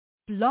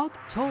Blog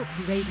Talk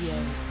Radio.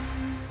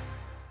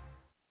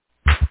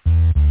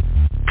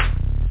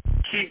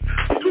 Keep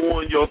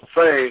doing your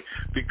thing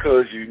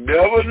because you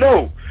never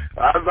know.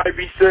 I might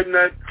be sitting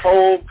at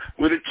home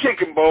with a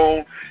chicken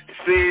bone,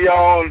 see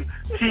y'all on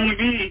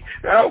TV.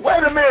 Now,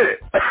 wait a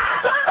minute.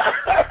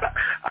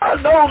 I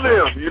know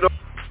them, you know.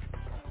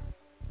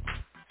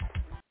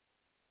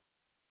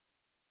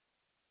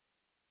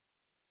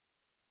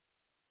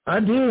 I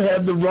did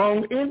have the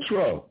wrong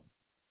intro.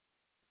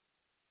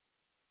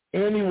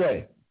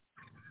 Anyway,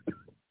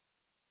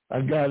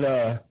 I got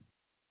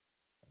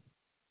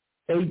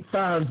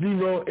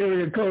 850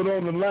 area code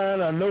on the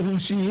line. I know who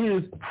she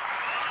is.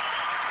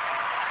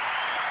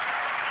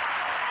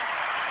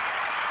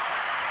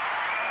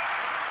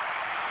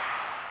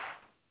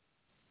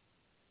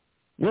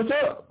 What's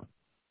up?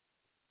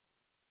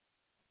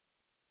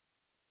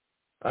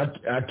 I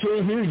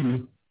can't hear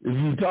you if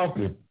you're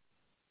talking.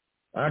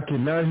 I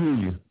cannot hear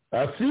you.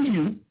 I see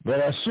you,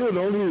 but I sure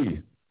don't hear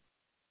you.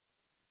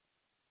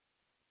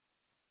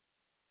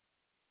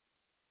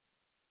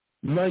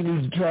 You might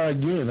need to try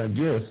again, I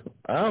guess.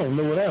 I don't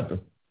know what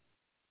happened.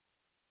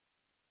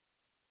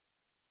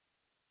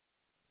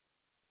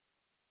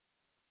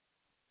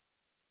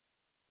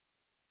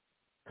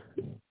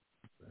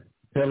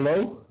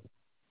 Hello?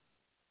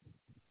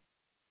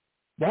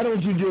 Why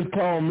don't you just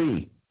call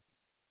me?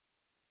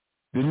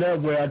 Then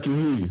that way I can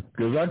hear you,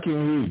 because I can't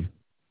hear you.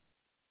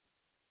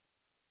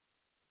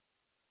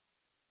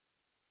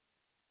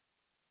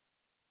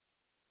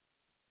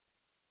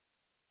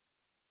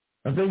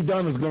 I think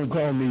Donna's going to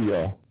call me,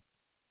 y'all.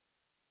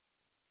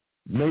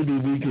 Maybe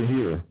we can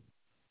hear her.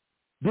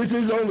 This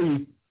is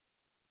only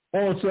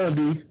on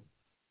Sunday.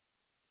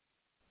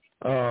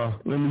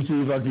 Let me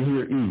see if I can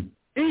hear E.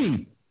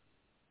 E!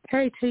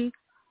 Hey, T.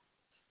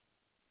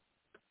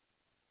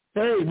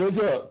 Hey, what's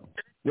up?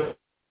 Yeah.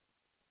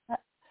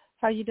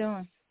 How you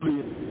doing?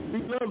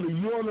 Lovely.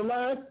 You on the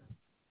line?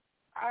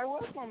 I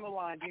was on the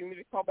line. Do you want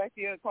me to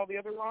call the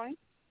other line?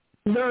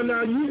 No,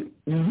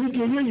 we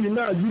can hear you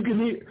now. You can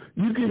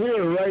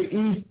hear her, right,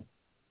 E?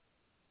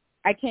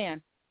 I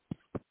can.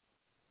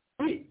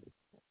 E?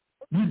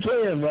 You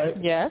can, right?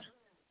 Yes.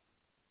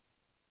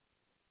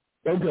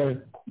 Okay.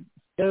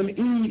 And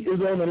E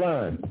is on the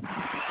line.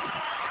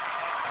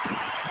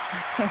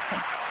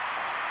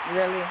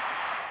 Really?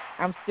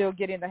 I'm still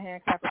getting the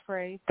hand clap of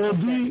praise.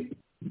 And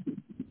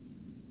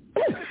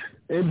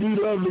D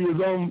Lovely is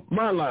on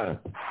my line.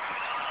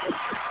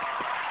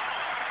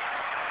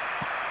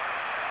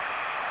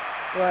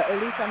 Well,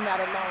 at least I'm not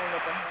alone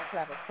with the hand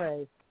clap of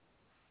praise.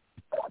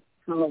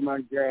 Oh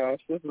my gosh,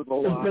 this is a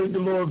lot. Thank the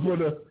Lord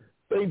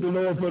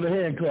for the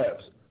hand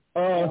claps.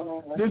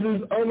 This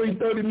is only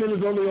 30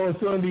 minutes, only on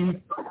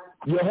Sunday.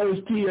 Your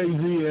host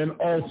TAZ, and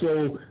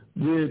also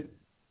with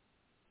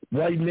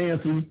White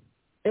Nancy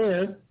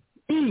and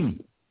E.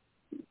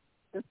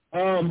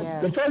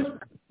 The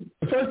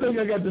first thing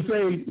I got to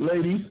say,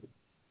 ladies,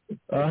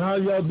 how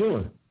y'all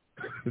doing?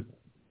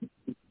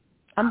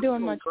 I'm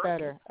doing much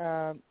better.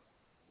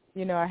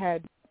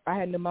 I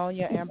had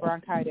pneumonia and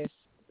bronchitis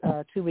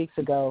 2 weeks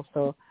ago,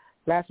 so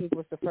last week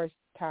was the first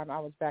time I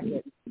was back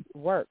at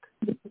work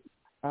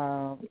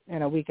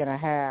in a week and a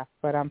half,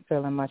 but I'm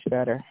feeling much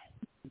better.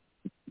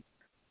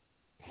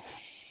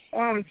 Oh,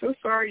 I'm so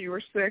sorry you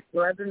were sick.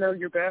 Glad to know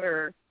you're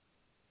better.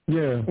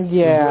 Yeah.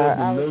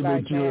 I was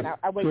like, man,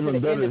 I waited to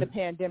the end of the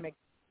pandemic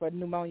for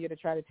pneumonia to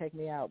try to take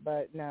me out,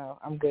 but no,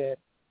 I'm good.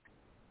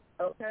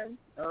 Okay.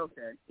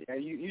 Yeah,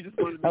 you just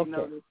wanted to be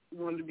noticed. You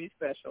wanted to be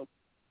special.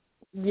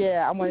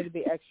 Yeah, I wanted to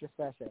be extra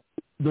special.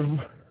 The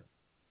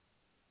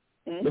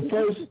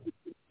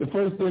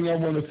first thing I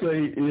want to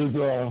say is,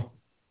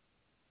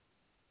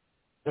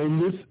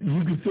 and this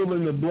you can fill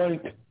in the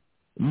blank.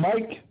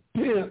 Mike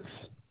Pence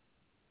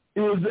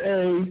is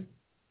a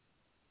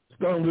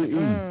stronger E.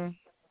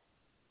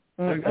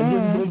 I just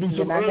want to be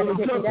some early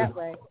me that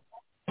way.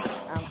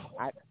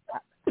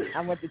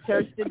 I went to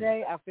church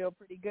today. I feel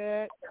pretty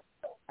good.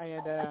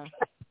 And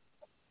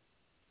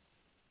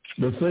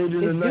but say it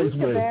in a nice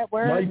way. Bad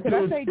word? Mike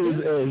Pence is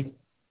a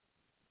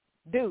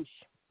douche.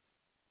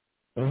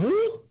 A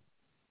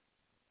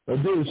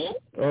douche.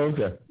 Oh,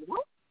 okay.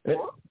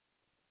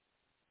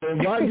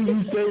 And why do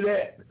you say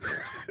that?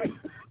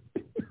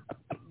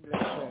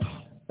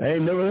 I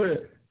ain't never heard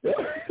it.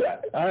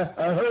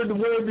 I heard the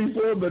word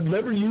before, but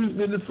never used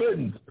it in a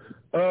sentence.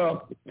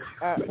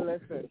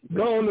 Listen.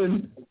 Go on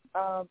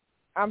and.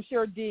 I'm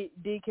sure D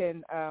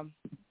can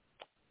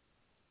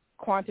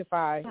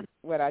quantify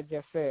what I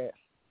just said.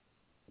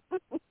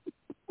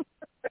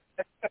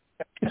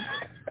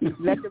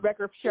 Let the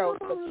record show.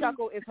 The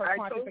chuckle is her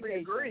quantification. I totally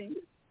agree.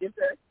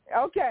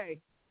 Okay.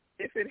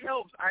 If it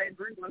helps, I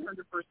agree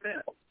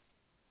 100%.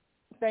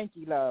 Thank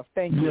you, love.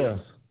 Thank you. Yes.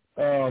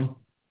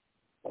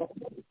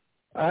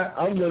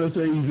 I'm going to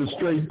say he's a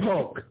straight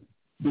punk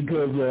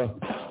because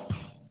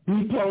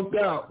he punked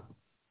out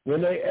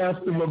when they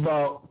asked him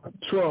about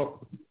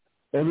Trump,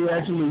 and he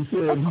actually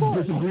said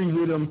he disagreed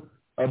with him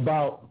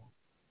about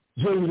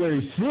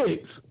January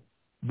 6th,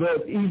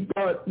 but he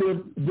thought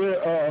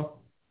their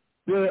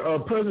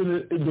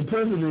the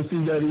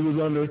presidency that he was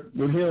under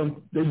with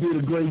him, they did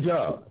a great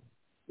job.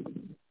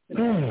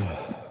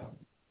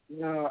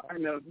 No, I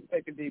know. Just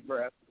take a deep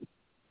breath.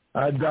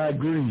 I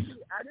agree.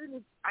 I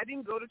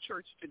didn't go to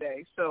church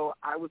today, so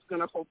I was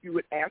going to hope you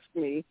would ask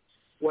me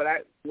what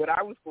I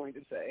was going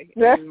to say.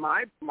 And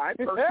my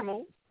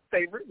personal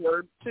favorite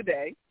word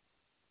today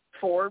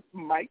for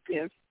Mike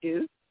Pence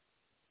is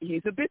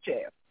he's a bitch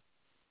ass.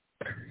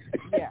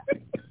 Yeah.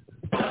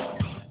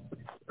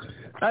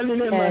 I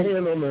didn't have my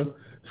hand on the.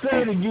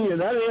 Say it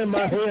again. I didn't have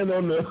my hand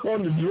on the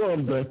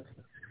drum thing.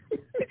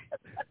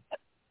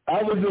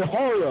 I was in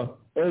horror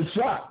and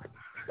shock.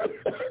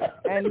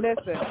 And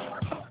listen,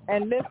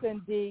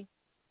 D.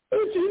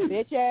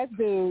 Bitch ass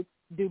dudes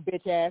do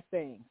bitch ass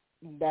things.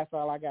 That's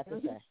all I got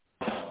to say.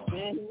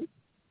 Man,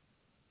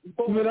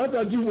 I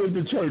thought you went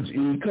to church,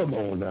 E. Come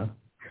on now.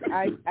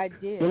 I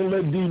did. Don't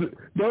let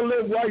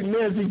white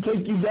Nancy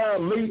take you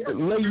down,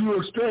 lay you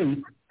astray.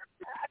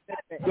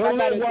 Don't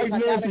let white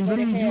Nancy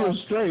lead you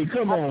astray.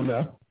 Come on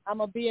now. I'm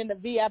gonna be in the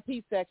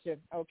VIP section.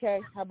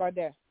 Okay, how about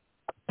that?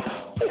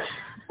 That's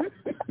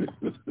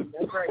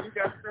right. You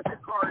got special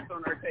cards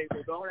on our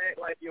table. Don't act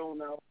like you don't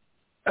know.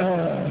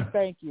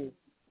 Thank you.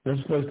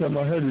 That's the first time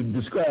I heard it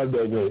described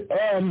that way.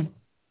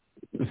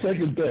 The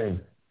second thing,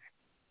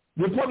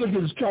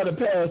 Republicans try to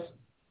pass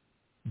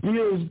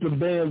bills to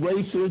ban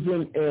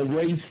racism and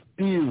race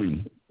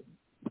theory.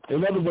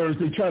 In other words,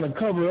 they're trying to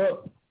cover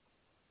up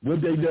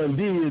what they done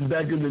did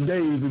back in the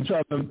days and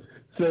try to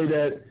say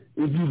that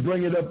if you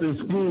bring it up in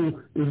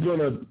school, it's going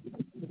to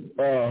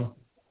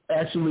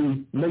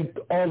actually make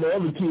all the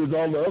other kids,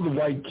 all the other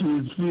white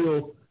kids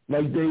feel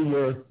like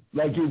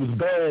it was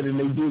bad and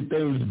they did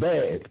things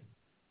bad.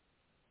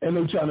 And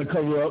they're trying to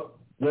cover up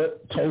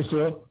what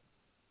Tulsa,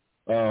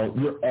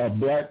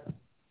 Black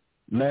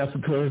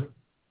Massacre.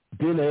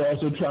 Then they're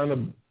also trying to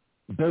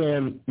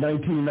ban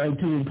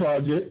 1919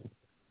 Project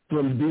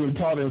from being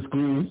taught in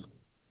schools.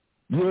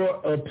 Your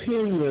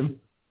opinion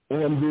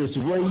on this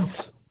race,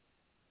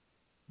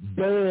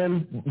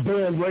 ban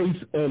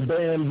race and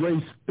ban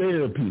race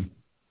therapy,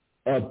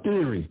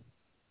 theory.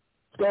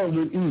 Start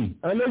with E.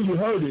 I know you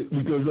heard it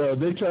because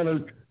they're trying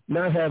to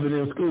not have it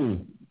in school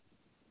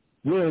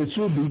where it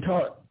should be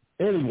taught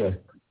anyway.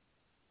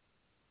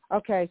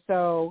 Okay,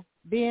 so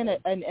being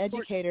an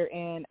educator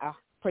in a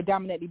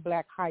predominantly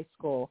black high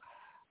school,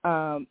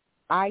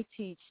 I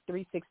teach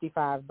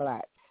 365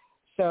 Black.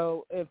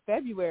 So in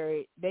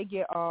February, they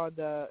get all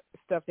the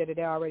stuff that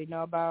they already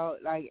know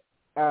about, like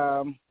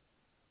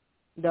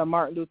the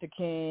Martin Luther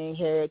King,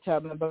 Harriet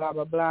Tubman, blah,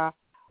 blah, blah.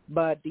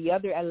 But the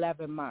other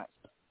 11 months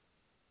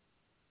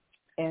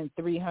and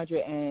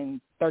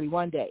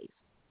 331 days,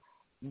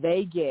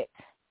 they get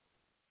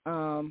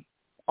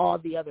all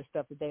the other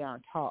stuff that they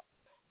aren't taught.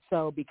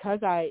 So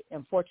because I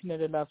am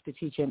fortunate enough to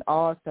teach in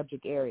all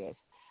subject areas,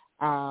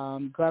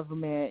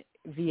 government,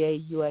 VA,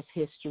 U.S.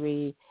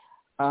 history,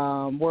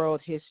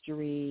 world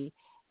history,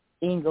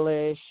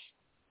 English,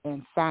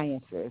 and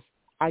sciences,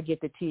 I get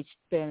to teach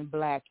thin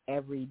Black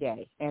every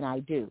day, and I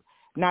do.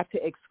 Not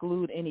to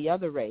exclude any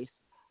other race,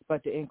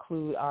 but to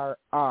include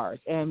ours.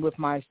 And with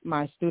my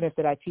students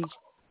that I teach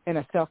in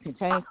a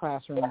self-contained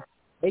classroom,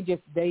 they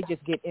just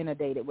get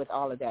inundated with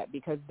all of that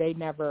because they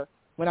never,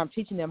 when I'm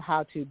teaching them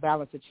how to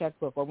balance a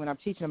checkbook or when I'm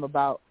teaching them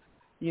about,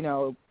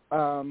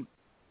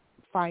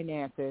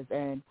 finances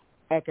and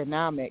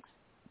economics,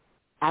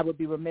 I would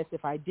be remiss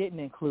if I didn't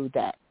include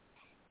that.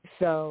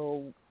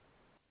 So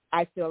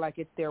I feel like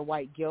it's their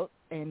white guilt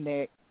and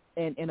their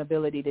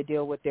inability to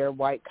deal with their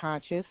white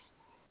conscience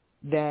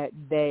that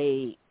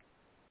that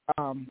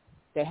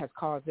has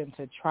caused them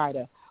to try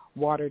to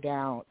water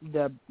down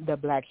the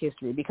Black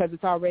history because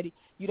it's already,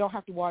 you don't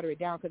have to water it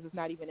down because it's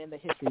not even in the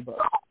history book.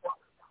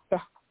 So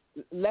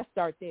let's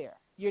start there.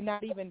 You're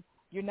not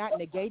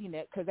negating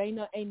it because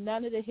ain't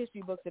none of the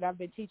history books that I've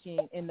been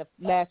teaching in the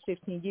last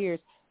 15 years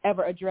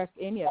ever addressed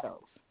any of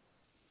those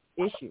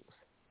issues.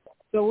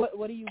 So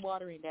what are you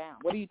watering down?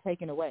 What are you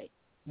taking away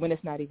when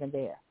it's not even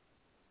there?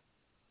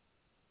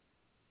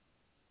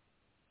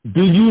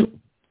 Do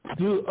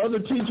other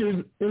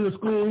teachers in the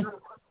school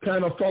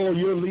kind of follow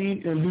your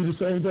lead and do the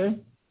same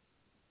thing?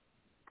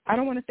 I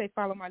don't want to say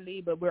follow my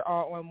lead, but we're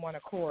all on one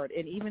accord.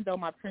 And even though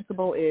my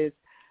principal is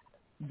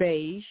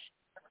beige,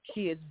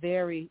 she is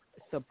very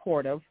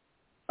supportive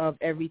of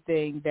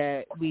everything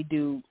that we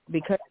do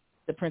because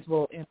the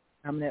principal in a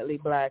predominantly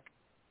Black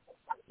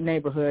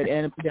neighborhood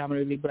and a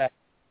predominantly Black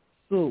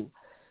school.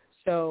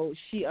 So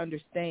she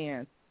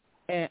understands,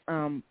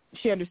 and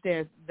she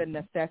understands the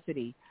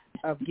necessity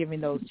of giving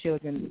those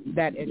children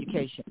that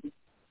education.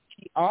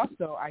 She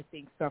also, I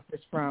think,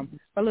 suffers from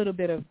a little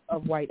bit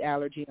of white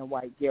allergy and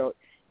white guilt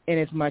in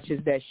as much as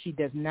that she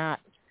does not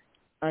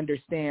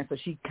understand, so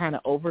she kind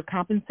of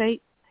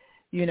overcompensates,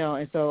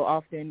 and so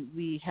often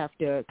we have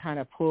to kind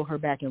of pull her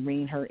back and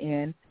rein her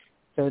in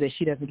so that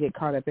she doesn't get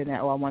caught up in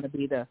that, I want to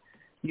be the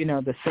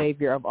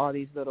savior of all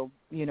these little,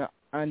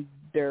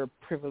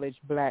 underprivileged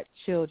Black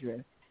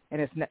children.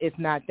 And it's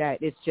not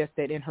that. It's just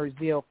that in her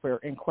zeal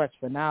in quest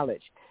for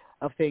knowledge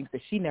of things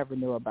that she never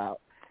knew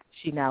about,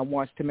 she now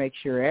wants to make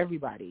sure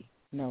everybody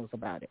knows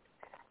about it.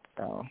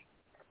 So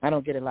I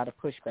don't get a lot of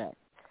pushback.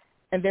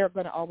 And there are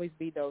going to always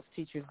be those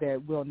teachers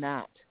that will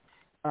not,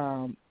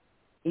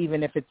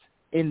 even if it's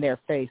in their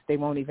face, they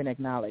won't even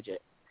acknowledge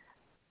it.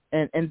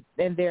 And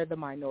they're the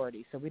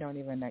minority, so we don't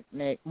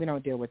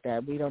deal with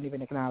that. We don't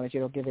even acknowledge it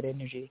or give it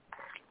energy.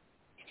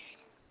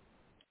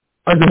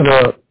 I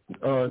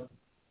got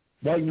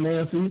White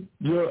Nancy,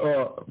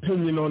 your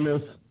opinion on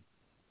this?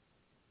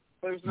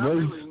 There's not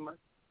really much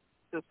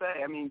to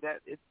say. I mean, that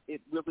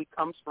it really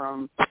comes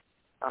from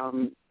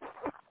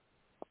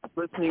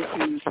listening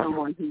to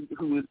someone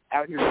who is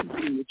out here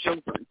teaching the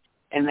children,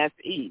 and that's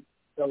Eve.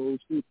 So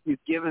she's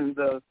given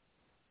the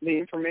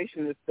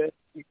information as best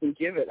you can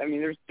give it. I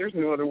mean, there's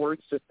no other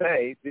words to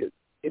say.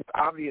 It's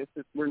obvious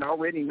that we're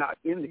already not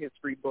in the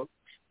history book.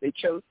 They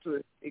chose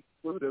to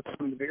exclude us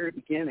from the very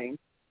beginning.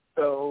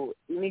 So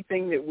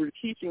anything that we're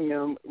teaching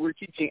them, we're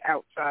teaching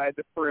outside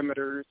the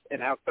perimeters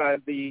and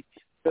outside the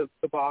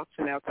box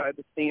and outside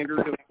the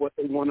standard of what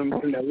they want them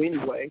to know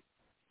anyway.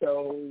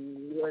 So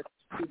what's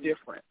the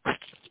difference?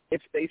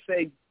 If they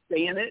say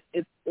ban it,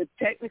 it's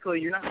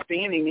technically you're not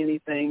banning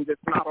anything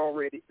that's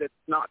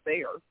not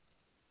there.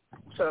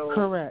 So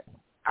correct.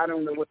 I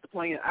don't know what the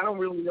plan. I don't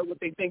really know what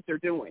they think they're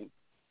doing.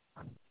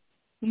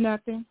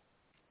 Nothing.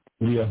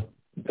 Yeah.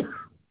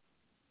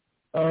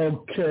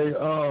 Okay.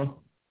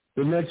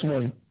 The next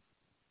one.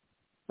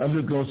 I'm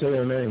just gonna say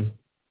her name.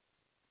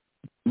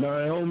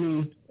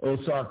 Naomi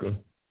Osaka.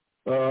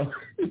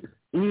 E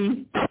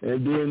and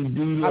then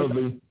D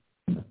Lovely.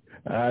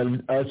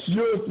 I'm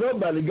sure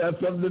somebody got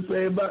something to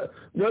say about it.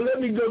 Well, let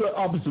me go the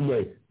opposite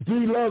way. D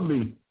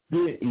Lovely,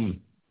 then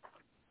E.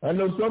 I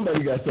know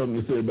somebody got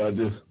something to say about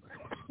this.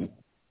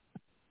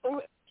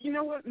 Well, you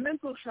know what?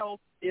 Mental health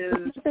is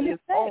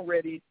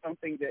already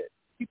something that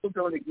people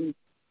don't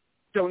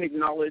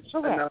acknowledge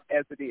enough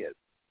as it is.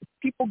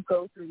 People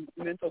go through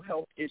mental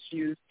health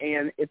issues,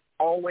 and it's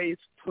always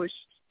pushed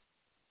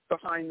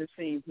behind the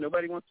scenes.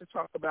 Nobody wants to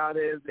talk about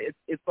it.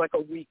 It's like a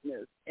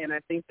weakness, and I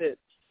think that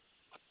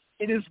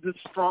it is the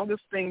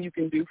strongest thing you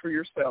can do for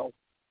yourself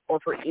or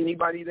for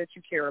anybody that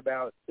you care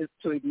about is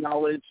to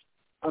acknowledge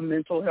a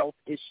mental health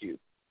issue,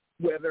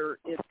 whether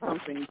it's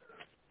something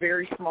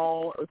very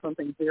small or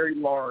something very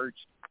large.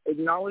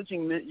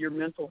 Acknowledging your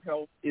mental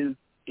health is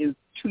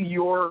to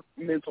your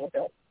mental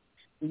health.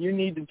 You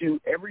need to do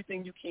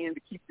everything you can to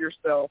keep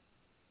yourself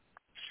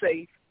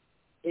safe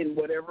in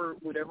whatever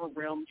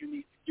realm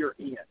you're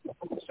in.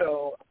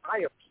 So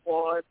I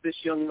applaud this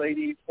young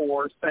lady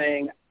for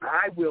saying,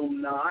 I will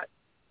not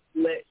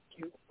let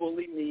you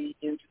bully me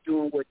into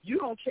doing what you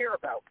don't care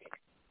about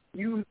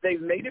me.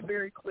 They've made it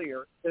very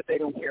clear that they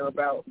don't care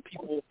about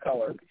people of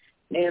color.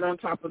 And on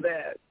top of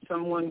that,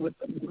 someone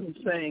who's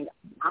saying,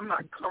 I'm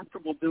not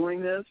comfortable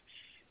doing this.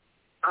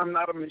 I'm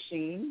not a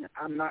machine.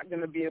 I'm not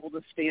going to be able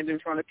to stand in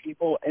front of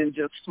people and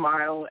just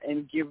smile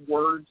and give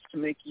words to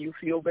make you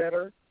feel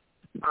better.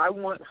 I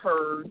want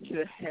her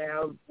to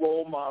have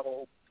role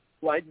models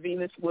like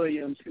Venus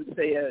Williams, who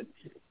said,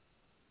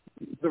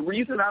 the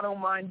reason I don't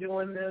mind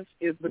doing this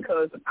is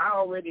because I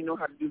already know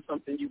how to do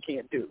something you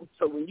can't do.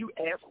 So when you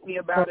ask me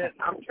about it,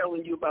 I'm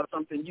telling you about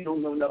something you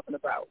don't know nothing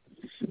about.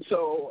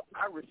 So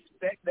I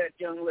respect that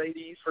young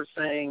lady for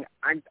saying,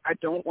 I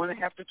don't want to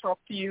have to talk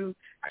to you.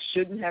 I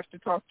shouldn't have to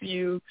talk to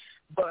you.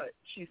 But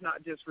she's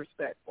not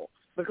disrespectful,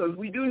 because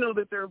we do know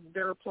that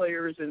there are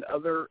players in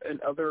other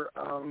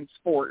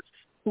sports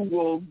who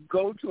will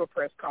go to a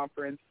press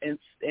conference and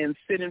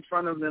sit in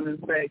front of them and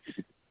say,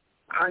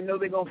 I know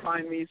they're going to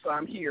find me, so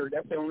I'm here.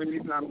 That's the only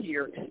reason I'm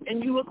here.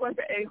 And you look like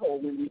an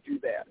a-hole when you do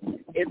that.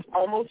 It's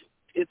almost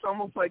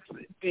like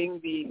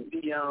being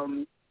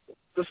the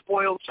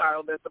spoiled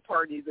child at the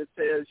party that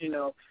says,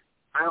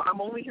 I'm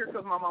only here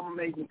because my mama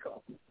made me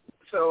come.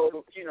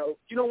 So, you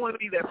don't want to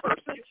be that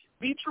person.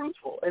 Be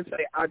truthful and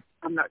say,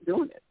 I'm not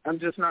doing it. I'm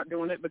just not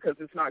doing it because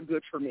it's not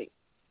good for me.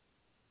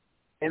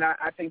 And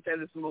I think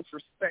that is the most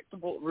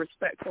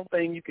respectful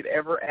thing you could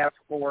ever ask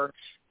for,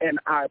 and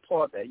I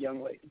applaud that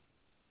young lady.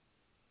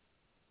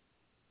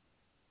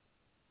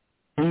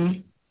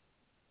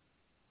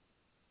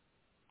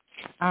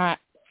 I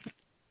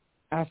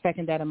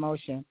second that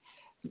emotion.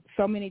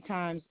 So many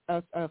times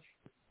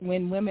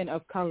when women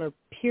of color,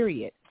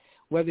 period,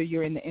 whether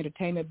you're in the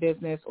entertainment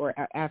business or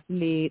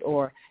athlete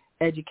or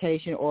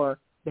education or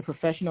the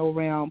professional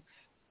realm,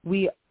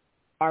 we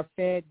are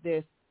fed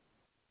this,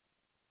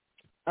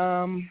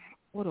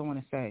 what do I want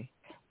to say,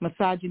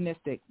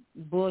 misogynistic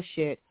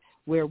bullshit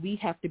where we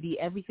have to be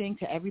everything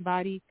to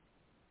everybody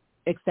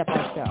except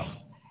ourselves.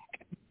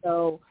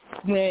 So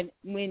when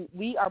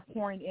we are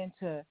pouring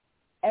into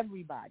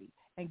everybody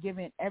and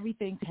giving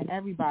everything to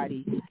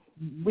everybody,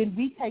 when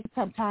we take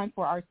some time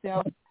for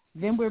ourselves,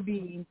 then we're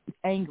being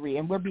angry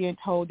and we're being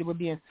told that we're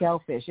being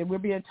selfish and we're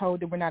being told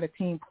that we're not a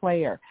team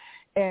player.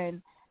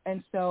 And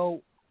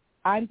so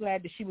I'm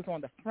glad that she was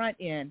on the front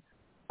end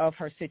of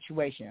her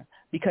situation,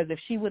 because if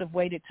she would have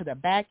waited to the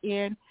back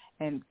end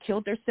and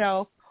killed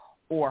herself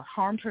or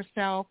harmed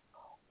herself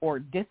or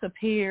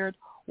disappeared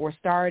or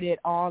started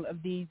all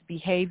of these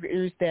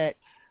behaviors that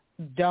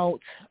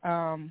don't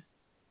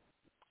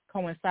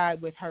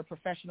coincide with her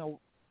professional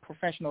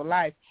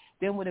life,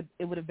 then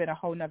it would have been a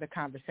whole nother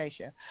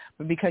conversation.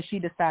 But because she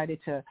decided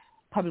to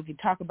publicly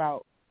talk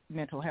about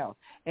mental health,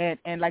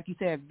 and like you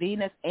said,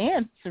 Venus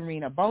and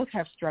Serena both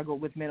have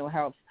struggled with mental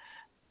health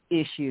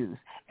issues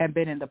and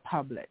been in the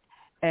public.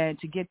 And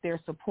to get their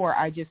support,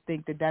 I just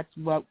think that that's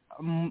what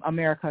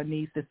America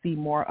needs to see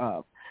more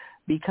of.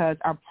 Because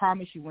I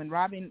promise you, when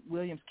Robin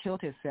Williams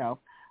killed himself,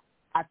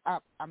 I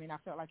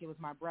felt like it was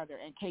my brother.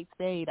 And Kate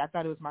Spade, I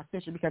thought it was my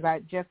sister, because I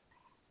just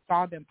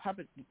saw them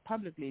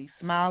publicly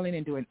smiling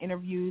and doing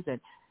interviews,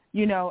 and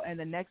and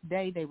the next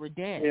day they were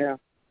dead. Yeah.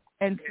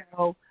 And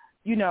so,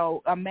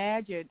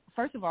 imagine,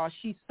 first of all,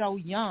 she's so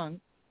young.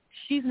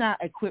 She's not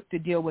equipped to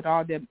deal with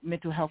all the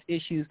mental health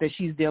issues that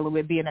she's dealing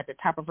with, being at the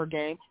top of her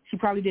game. She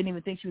probably didn't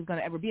even think she was going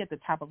to ever be at the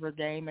top of her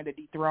game and to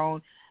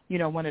dethrone,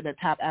 one of the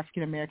top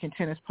African-American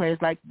tennis players.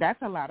 Like,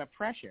 that's a lot of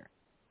pressure.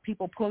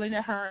 People pulling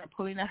at her.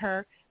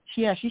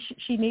 She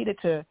needed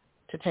to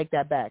take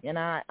that back. And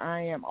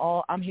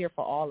I'm here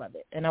for all of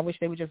it. And I wish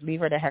they would just leave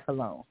her the heck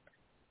alone.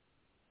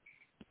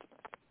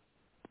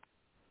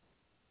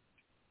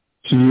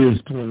 She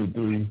is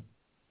 23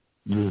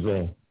 years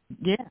old.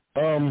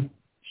 Yeah.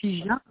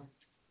 She's young.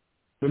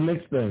 The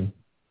next thing,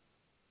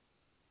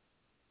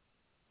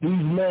 these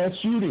mass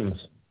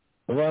shootings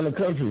around the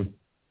country,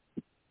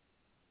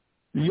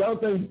 do y'all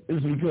think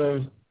it's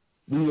because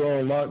we were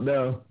on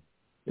lockdown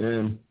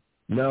and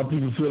now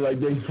people feel like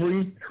they're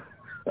free?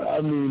 I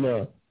mean,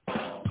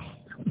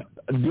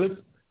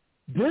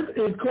 this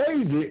is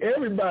crazy.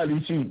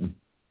 Everybody's shooting.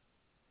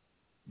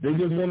 They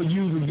just want to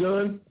use a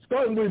gun.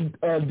 Starting with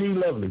D.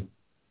 Lovely.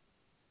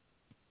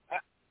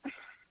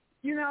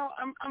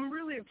 I'm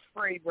really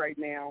afraid right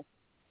now.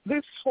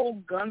 This whole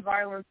gun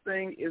violence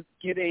thing is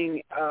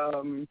getting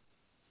so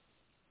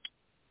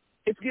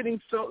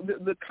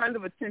the kind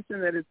of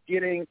attention that it's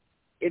getting.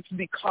 It's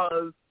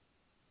because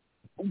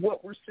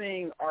what we're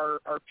seeing are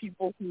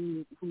people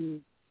who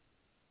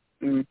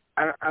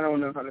I don't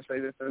know how to say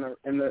this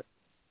in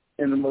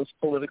the most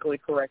politically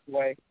correct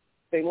way.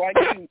 They like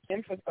to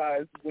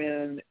emphasize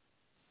when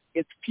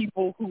it's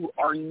people who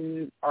are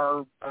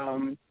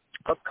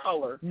of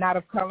color, not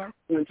of color,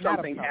 when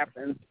something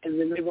happens, and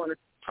then they want to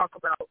talk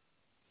about,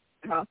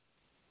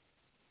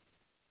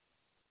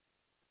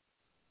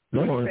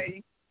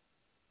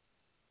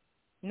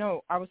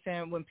 No, I was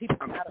saying when people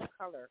not of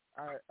color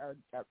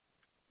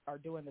are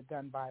doing the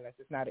gun violence,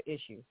 it's not an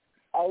issue.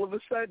 All of a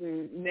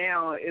sudden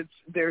now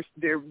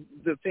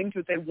the things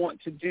that they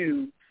want to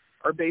do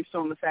are based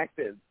on the fact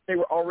that they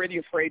were already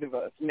afraid of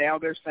us. Now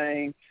they're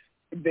saying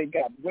they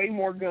got way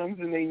more guns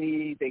than they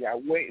need.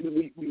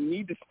 We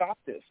need to stop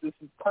this. This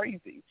is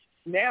crazy.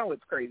 Now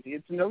it's crazy.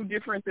 It's no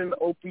different than the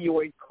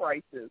opioid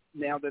crisis,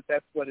 now that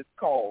that's what it's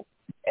called,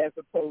 as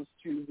opposed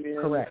to when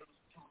Correct.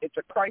 It's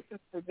a crisis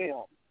for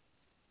them.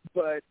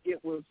 But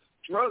it was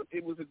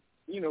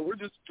we're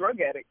just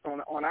drug addicts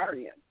on our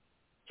end.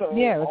 So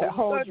yeah, it was all a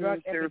whole of a sudden, drug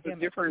there's epidemic.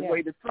 a different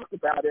way to talk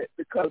about it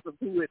because of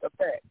who it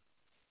affects.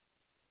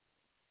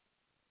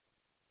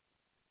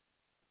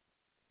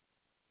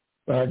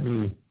 I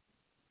agree.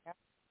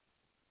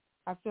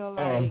 I feel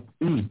like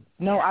you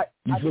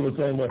feel the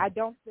same way. I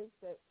don't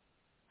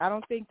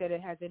think that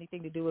it has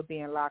anything to do with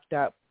being locked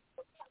up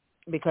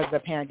because of the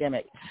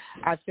pandemic.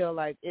 I feel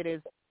like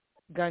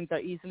guns are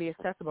easily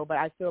accessible, but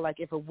I feel like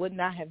if it would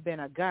not have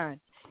been a gun,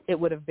 it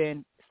would have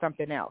been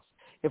something else.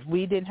 If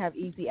we didn't have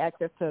easy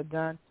access to a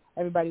gun,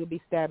 everybody would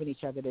be stabbing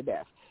each other to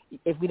death.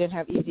 If we didn't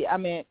have easy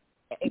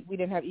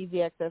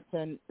access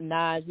to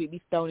knives, we'd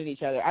be stoning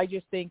each other. I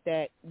just think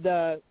that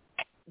the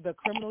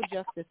criminal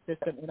justice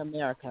system in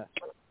America,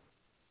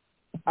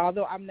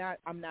 although I'm not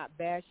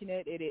bashing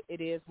it,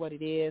 it is what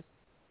it is.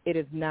 It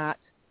is not,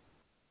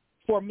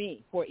 for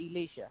me, for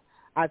Elisha,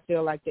 I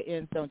feel like the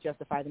ends don't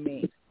justify the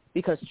means.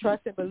 Because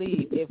trust and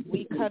believe, if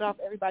we cut off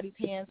everybody's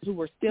hands who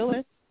were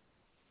stealing,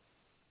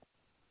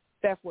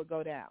 theft would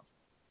go down.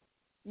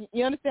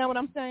 You understand what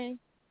I'm saying?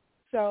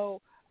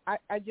 So I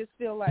just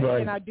feel like,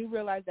 right. And I do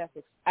realize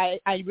I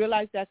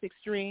realize that's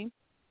extreme.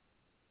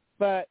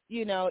 But,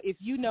 if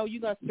you're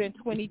going to spend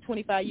 20,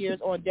 25 years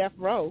on death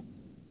row,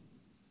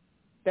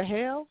 the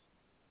hell?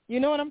 You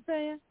know what I'm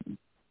saying?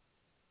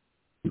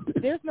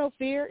 There's no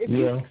fear. If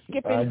you're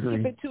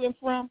skipping to and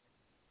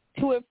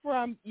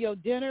from your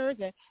dinners,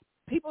 and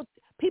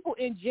people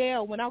in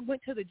jail, when I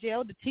went to the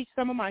jail to teach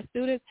some of my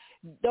students,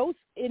 those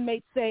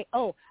inmates say,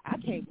 oh, I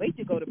can't wait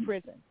to go to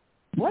prison.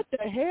 What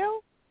the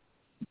hell?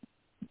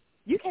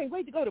 You can't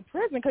wait to go to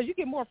prison because you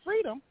get more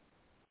freedom.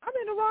 I'm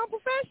in the wrong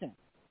profession.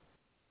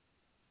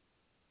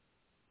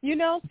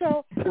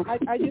 So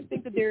I just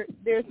think that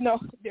there's no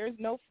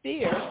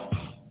fear,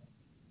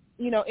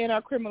 in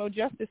our criminal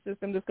justice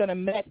system that's going to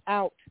met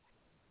out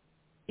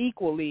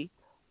equally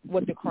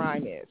what the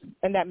crime is,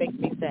 and that makes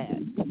me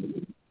sad.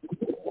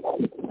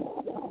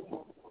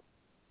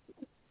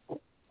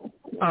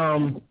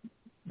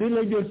 Didn't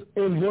they just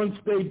in one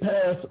state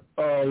pass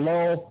a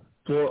law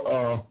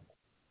for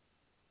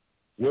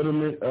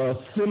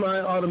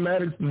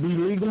semi-automatics to be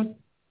legal?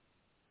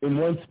 in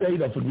one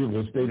state, I forget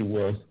what state it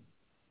was,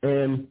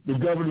 and the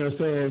governor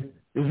saying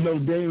it's no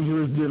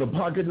dangerous than a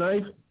pocket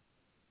knife.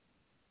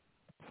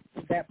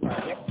 That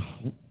part.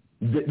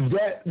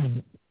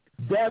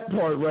 That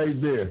part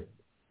right there.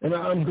 And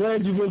I'm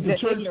glad you went to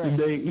church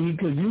today, E,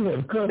 because you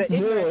have cussed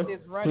more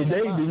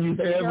today than you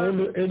have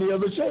on any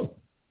other show.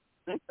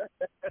 Am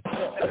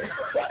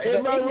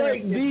I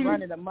right, D? Am I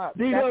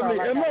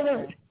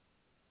right?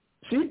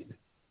 See?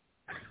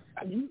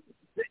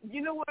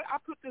 You know what? I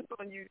put this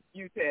on you,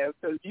 Taz,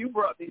 because you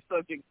brought these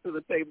subjects to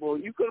the table.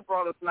 You could have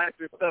brought us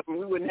nicer stuff, and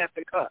we wouldn't have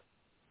to cut.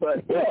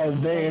 But oh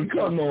man,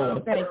 come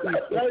on! Thank you.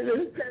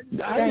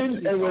 I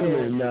didn't. Hey, wait a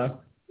minute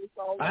now.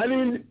 I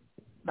didn't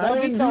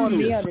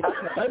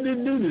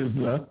do this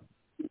now.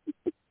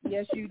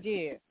 Yes, you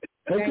did.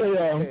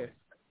 Okay,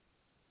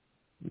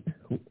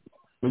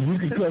 well, you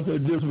can cuss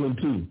at this one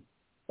too.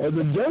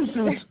 The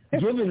doses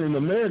given in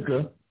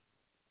America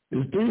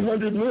is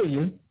 300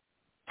 million.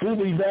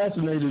 Fully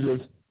vaccinated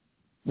is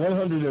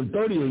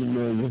 138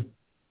 million,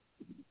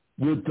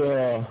 with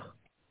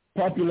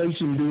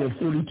population being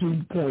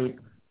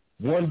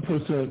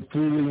 42.1%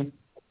 fully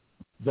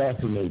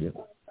vaccinated.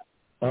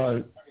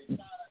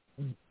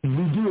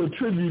 We do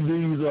attribute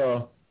these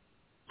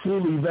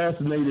fully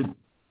vaccinated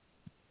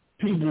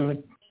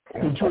people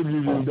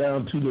contributing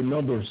down to the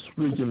numbers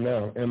freaking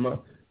down. And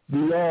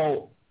we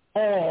all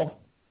are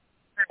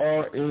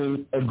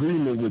in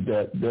agreement with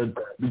that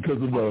because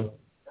of the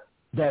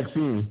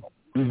vaccine,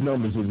 these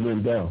numbers have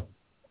went down.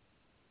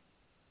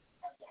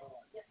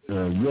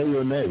 Yay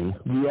or nay?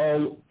 We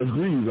all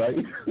agree,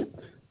 right?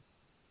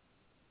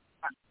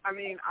 I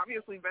mean,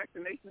 obviously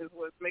vaccination is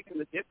what's making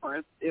the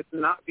difference. It's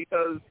not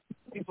because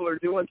people are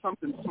doing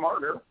something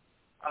smarter.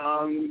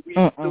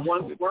 The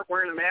ones who weren't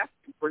wearing a mask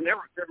they're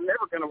never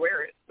going to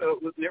wear it, so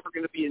it was never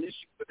going to be an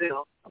issue for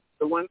them.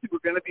 The ones who were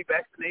going to be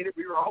vaccinated,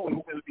 we were always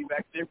going to be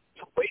vaccinated.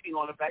 We were waiting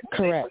on a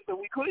vaccination so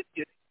we could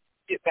get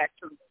back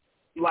to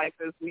life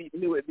as we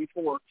knew it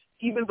before.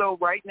 Even though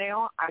right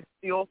now I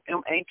still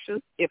am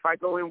anxious. If I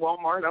go in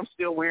Walmart, I'm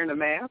still wearing a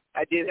mask.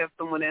 I did have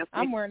someone ask me,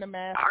 I'm wearing a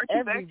mask aren't you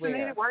everywhere.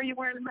 vaccinated? Why are you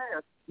wearing a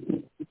mask?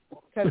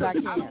 Because I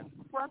can. I don't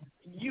trust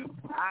you.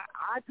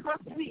 I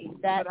trust me,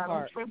 that but I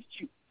part. don't trust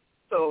you.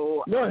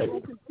 So right. I'm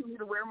going to continue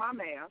to wear my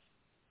mask,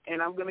 and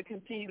I'm going to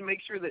continue to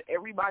make sure that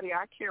everybody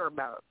I care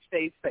about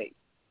stays safe.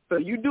 So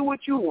you do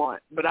what you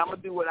want, but I'm going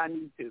to do what I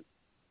need to.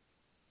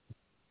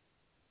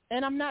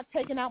 And I'm not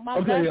taking out my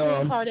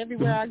vaccine card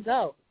everywhere I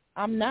go.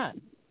 I'm not.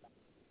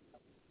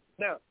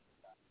 No.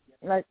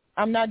 Like,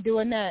 I'm not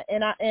doing that.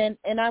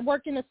 And I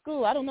work in a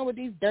school. I don't know what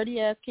these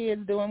dirty-ass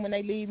kids doing when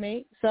they leave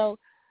me. So,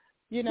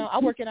 I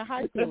work in a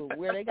high school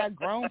where they got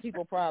grown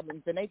people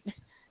problems. And they,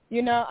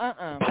 no,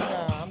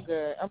 I'm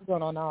good. I'm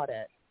going on all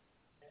that.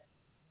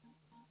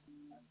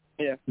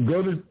 Yeah.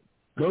 Go to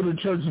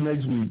church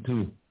next week,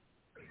 too.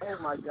 Oh,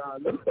 my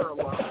God. That's for a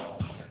while.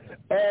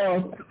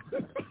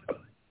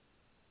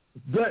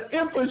 The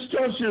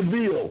infrastructure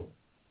bill,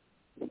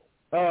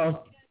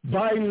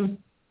 Biden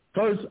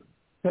first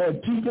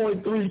had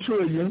 $2.3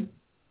 trillion,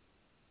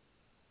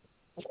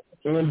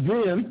 and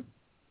then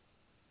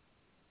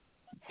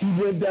he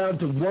went down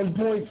to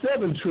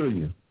 $1.7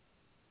 trillion,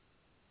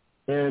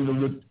 and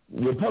the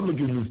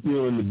Republicans are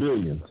still in the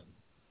billions.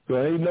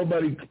 So ain't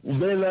nobody,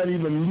 they're not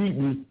even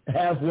meeting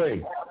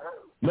halfway.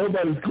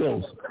 Nobody's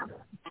close.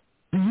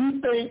 Do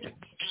you think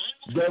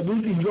that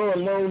we can go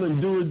alone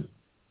and do it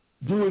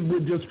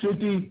with just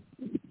 50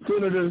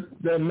 senators,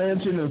 that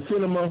Manchin and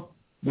Sinema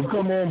will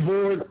come on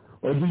board?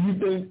 Or do you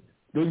think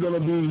they're going to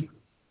be,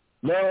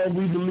 no,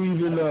 we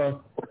believe in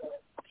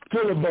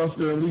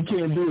filibuster and we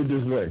can't do it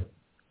this way,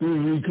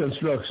 through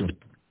Reconstruction?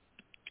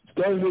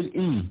 Starting with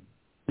E.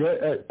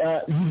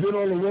 You've been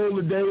on the roll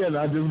today, and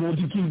I just want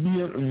you to keep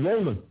being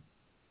rolling.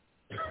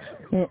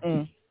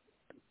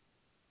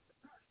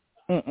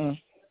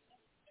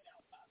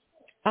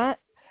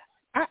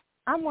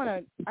 I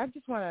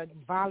just want to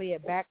volley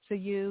it back to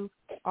you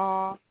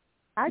all.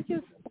 I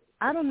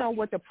don't know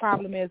what the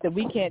problem is that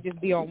we can't just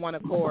be on one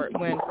accord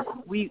when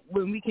we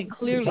can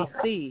clearly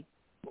see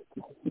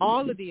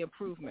all of the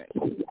improvements.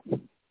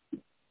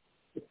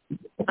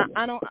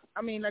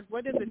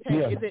 What does it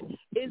take? Yeah.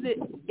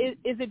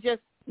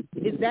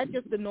 Is that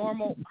just the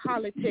normal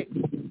politics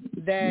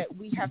that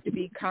we have to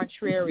be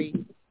contrary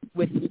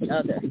with each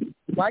other?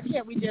 Why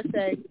can't we just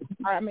say,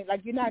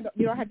 you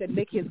don't have to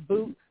lick his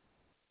boots,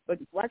 but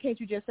why can't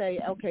you just say,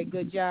 okay,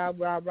 good job,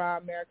 rah, rah,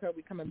 America,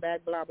 we coming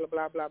back, blah, blah,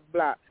 blah, blah,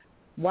 blah.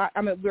 Why?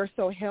 We're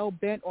so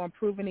hell-bent on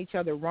proving each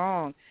other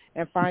wrong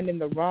and finding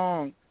the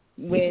wrong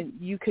when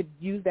you could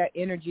use that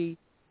energy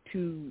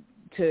to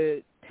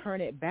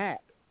turn it back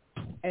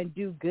and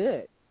do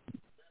good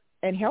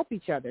and help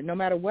each other, no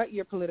matter what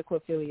your political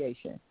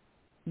affiliation.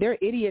 There are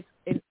idiots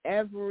in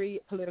every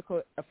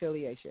political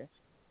affiliation.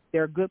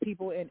 There are good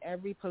people in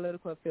every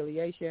political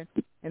affiliation,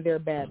 and there are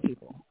bad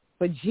people.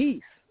 But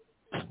geez,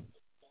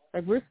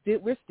 we're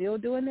still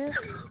doing this.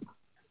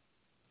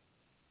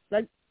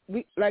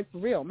 For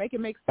real, make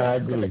it make sense. I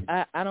agree.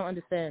 I don't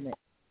understand it.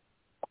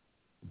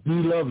 Be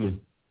lovely.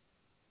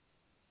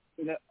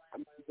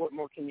 what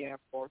more can you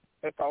ask for?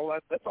 That's all I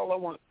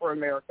want for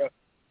America.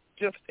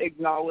 Just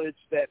acknowledge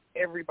that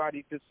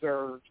everybody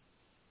deserves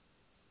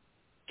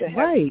to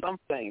have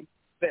something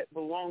that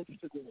belongs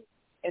to them.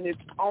 And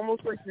it's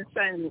almost like you're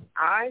saying,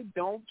 I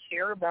don't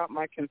care about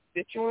my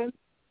constituents.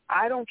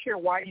 I don't care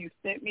why you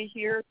sent me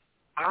here.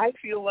 I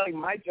feel like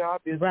my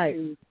job is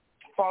to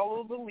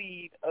follow the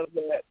lead of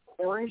that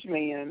orange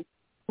man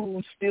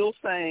who's still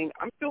saying,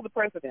 I'm still the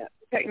president.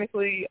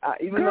 Technically,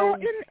 even though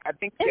I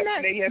think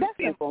yesterday he had a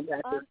stamp on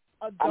that.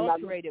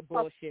 Adulterated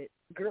bullshit.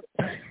 They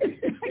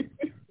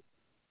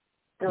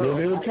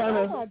were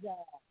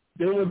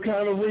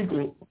kind of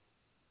wrinkled.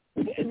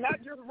 And not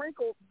just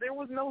wrinkled, there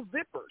was no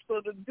zipper. So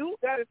the dude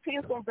got his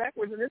pants on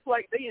backwards, and it's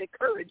like they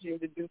encourage him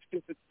to do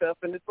stupid stuff.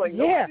 And it's like,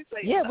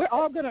 we're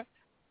all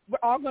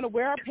gonna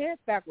wear our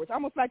pants backwards,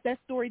 almost like that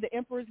story, The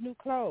Emperor's New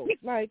Clothes.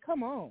 Like,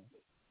 come on.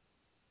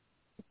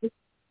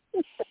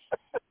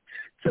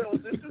 So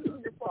this is who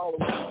you're following.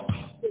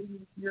 So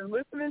you're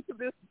listening to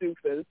this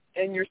doofus,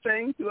 and you're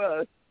saying to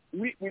us,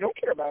 we don't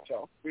care about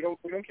y'all. We don't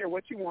care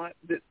what you want.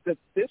 This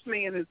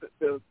man is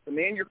the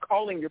man you're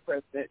calling your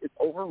president is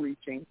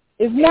overreaching.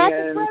 Is not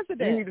the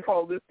president. You need to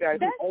follow this guy.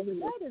 That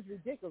is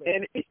ridiculous.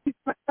 And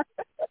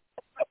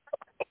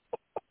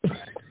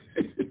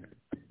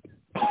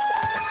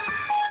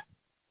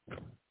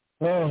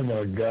oh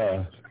my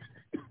God!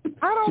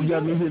 She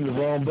got me hitting the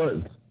wrong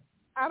buttons.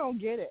 I don't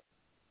get it.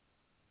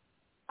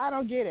 I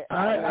don't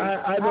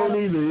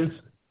either.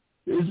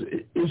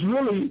 It's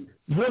really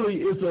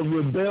it's a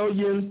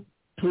rebellion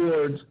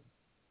towards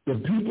the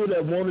people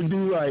that want to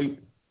do right.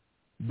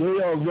 They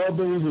are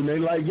rebels, and they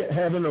like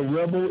having a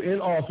rebel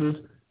in office.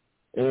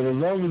 And as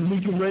long as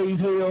we can raise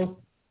hell,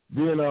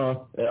 then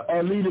our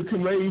leader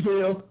can raise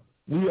hell,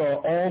 we are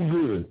all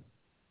good.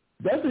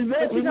 That's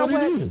exactly what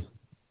it is.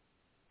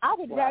 I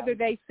would rather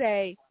they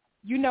say,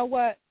 you know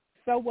what,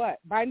 so what?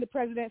 Biden the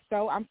president,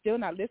 so I'm still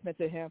not listening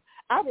to him.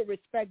 I would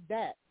respect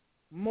that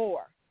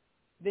more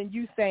than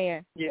you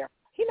saying,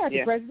 he's not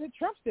the president,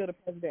 Trump's still the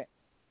president.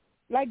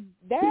 Like,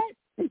 that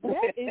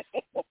is...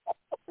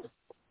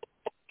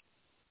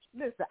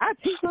 Listen, I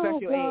teach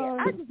special ed.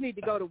 I just need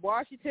to go to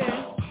Washington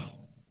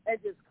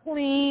and just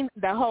clean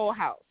the whole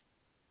house.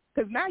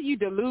 Because now you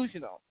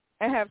delusional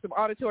and have some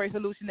auditory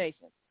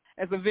hallucinations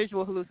and some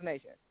visual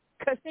hallucinations.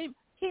 Because he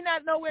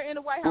not nowhere in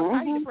the White House.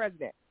 How he the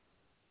president?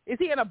 Is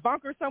he in a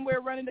bunker somewhere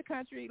running the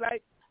country?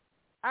 Like,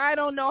 I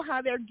don't know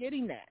how they're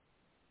getting that.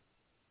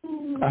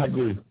 I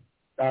agree.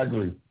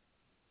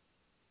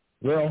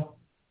 Well,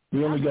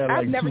 we only got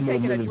I've never 2 more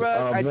taken minutes. a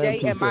drug a day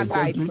in my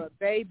life, but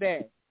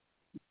baby,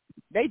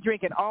 they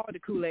drinking all the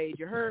Kool-Aid.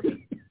 You heard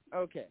me?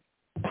 Okay.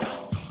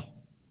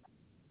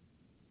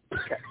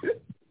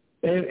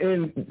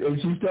 And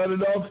she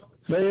started off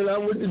saying I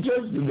went to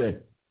church today.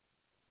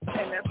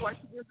 And that's why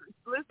she just,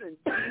 listen,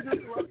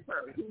 Jesus loves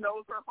her. He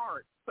knows her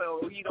heart.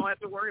 So you don't have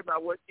to worry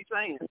about what she's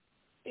saying.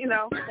 You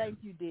know? Thank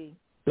you, D.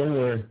 Don't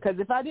worry. Because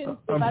if I didn't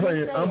say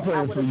it,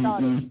 I would have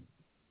thought it.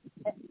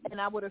 And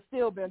I would have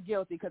still been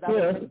guilty because I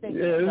would have been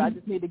thinking. So I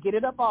just need to get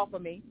it up off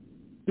of me.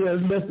 Yeah,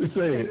 it's best to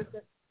say it.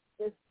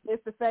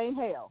 It's the same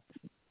hell.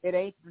 It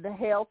ain't the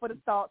hell for the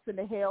thoughts and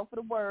the hell for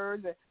the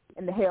words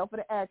and the hell for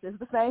the actions.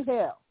 It's the same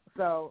hell.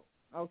 So,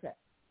 okay.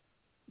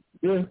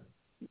 Yeah.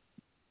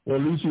 Well,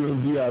 at least you're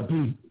in VIP.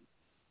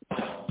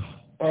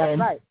 That's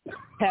right.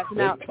 Passing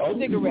out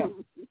cigarettes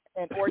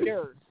and hors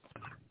d'oeuvres.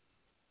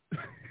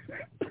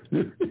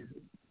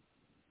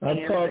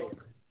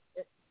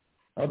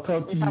 I'll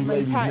talk to you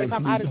ladies next week. If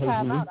I'm out of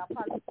time out, I'll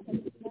probably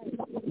take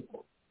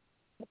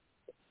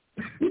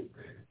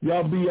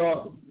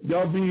the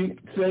Y'all be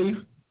safe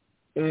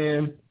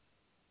and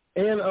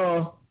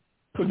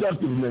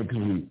productive next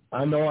week.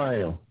 I know I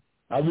am.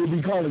 I will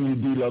be calling you,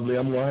 D. Lovely.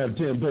 I'm going to have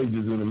 10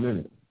 pages in a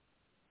minute.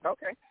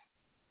 Okay.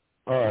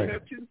 All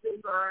right.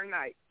 Tuesdays are our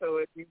night, so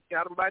if you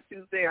got them by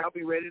Tuesday, I'll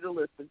be ready to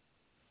listen.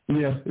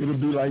 Yeah, it'll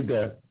be like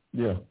that.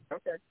 Yeah.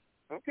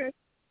 Okay.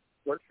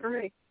 Works for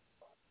me.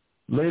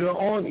 Later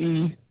on,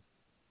 E.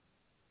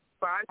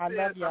 Bye, I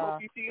love y'all. I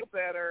hope you feel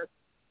better.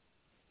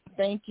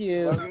 Thank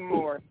you. Love you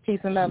more. Peace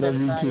and love, Love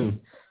everybody. you too.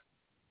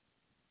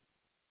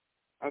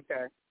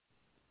 Okay.